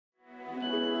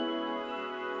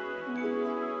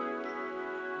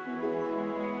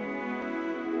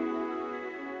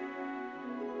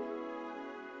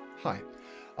Hi,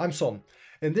 I'm Son.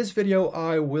 In this video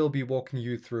I will be walking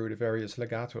you through the various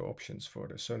legato options for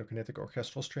the Sonokinetic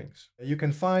Orchestral Strings. You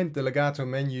can find the legato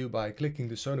menu by clicking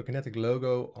the Sonokinetic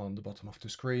logo on the bottom of the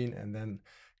screen and then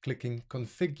clicking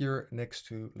Configure next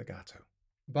to legato.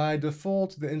 By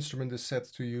default, the instrument is set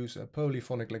to use a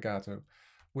polyphonic legato,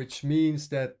 which means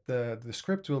that the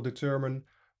script will determine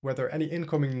whether any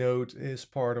incoming note is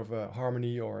part of a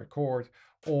harmony or a chord,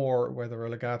 or whether a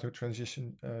legato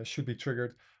transition should be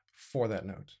triggered for that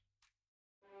note.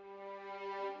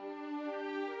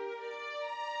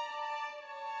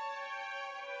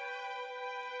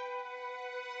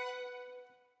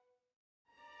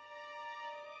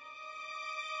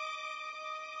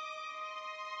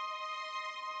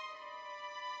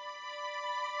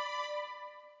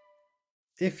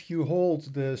 If you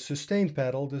hold the sustain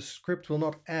pedal, the script will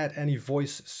not add any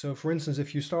voices. So for instance,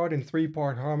 if you start in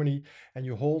 3-part harmony and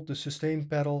you hold the sustain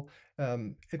pedal,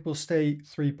 it will stay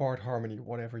 3-part harmony,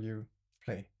 whatever you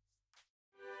play.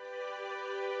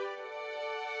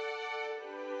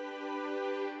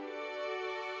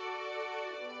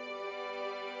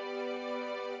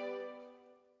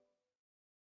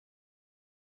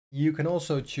 You can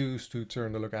also choose to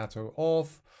turn the legato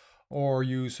off or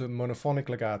use a monophonic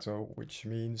legato, which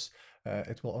means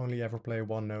it will only ever play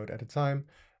one note at a time.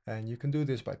 And you can do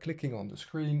this by clicking on the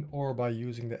screen or by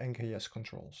using the NKS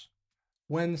controls.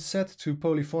 When set to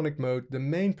polyphonic mode, the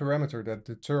main parameter that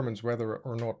determines whether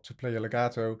or not to play a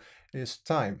legato is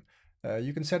time.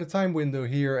 You can set a time window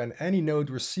here, and any note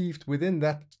received within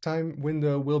that time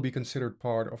window will be considered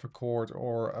part of a chord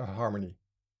or a harmony.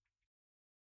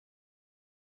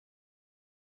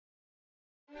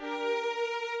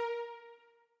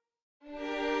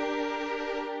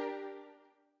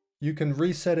 You can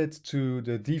reset it to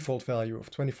the default value of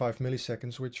 25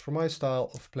 milliseconds, which for my style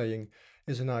of playing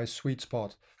is a nice sweet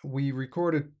spot. We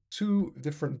recorded 2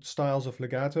 different styles of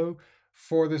legato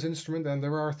for this instrument, and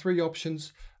there are 3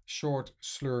 options: short,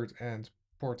 slurred, and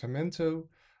portamento.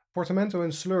 Portamento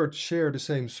and slurred share the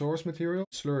same source material.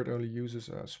 Slurred only uses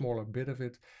a smaller bit of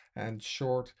it, and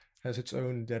short has its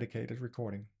own dedicated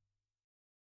recording.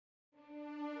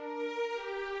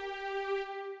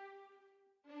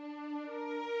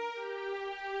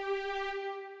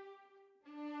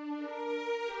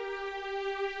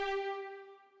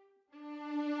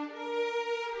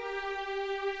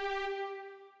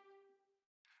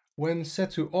 When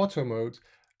set to auto mode,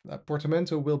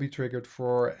 portamento will be triggered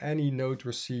for any note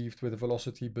received with a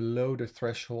velocity below the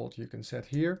threshold you can set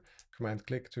here. Command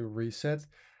click to reset.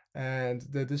 And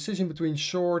the decision between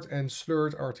short and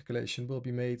slurred articulation will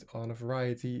be made on a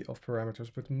variety of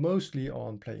parameters, but mostly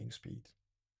on playing speed.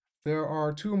 There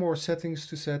are 2 more settings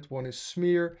to set. One is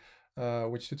smear,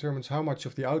 which determines how much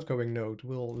of the outgoing note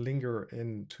will linger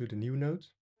into the new note.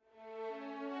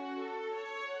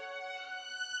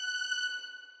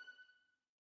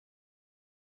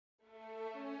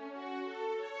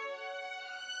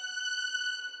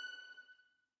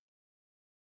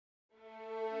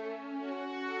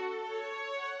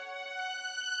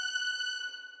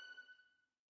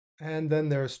 And then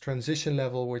there's transition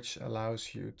level, which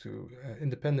allows you to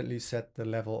independently set the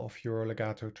level of your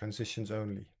legato transitions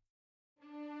only.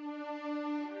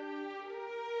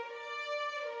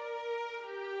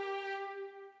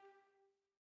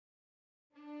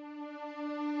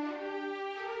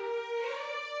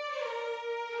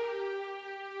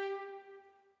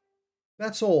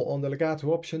 That's all on the legato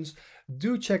options.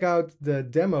 Do check out the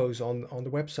demos on the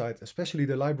website, especially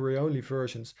the library-only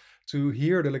versions, to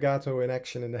hear the legato in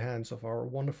action in the hands of our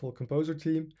wonderful composer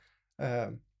team.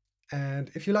 And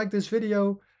if you like this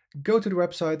video, go to the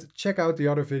website, check out the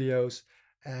other videos,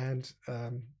 and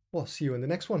we'll see you in the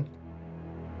next one.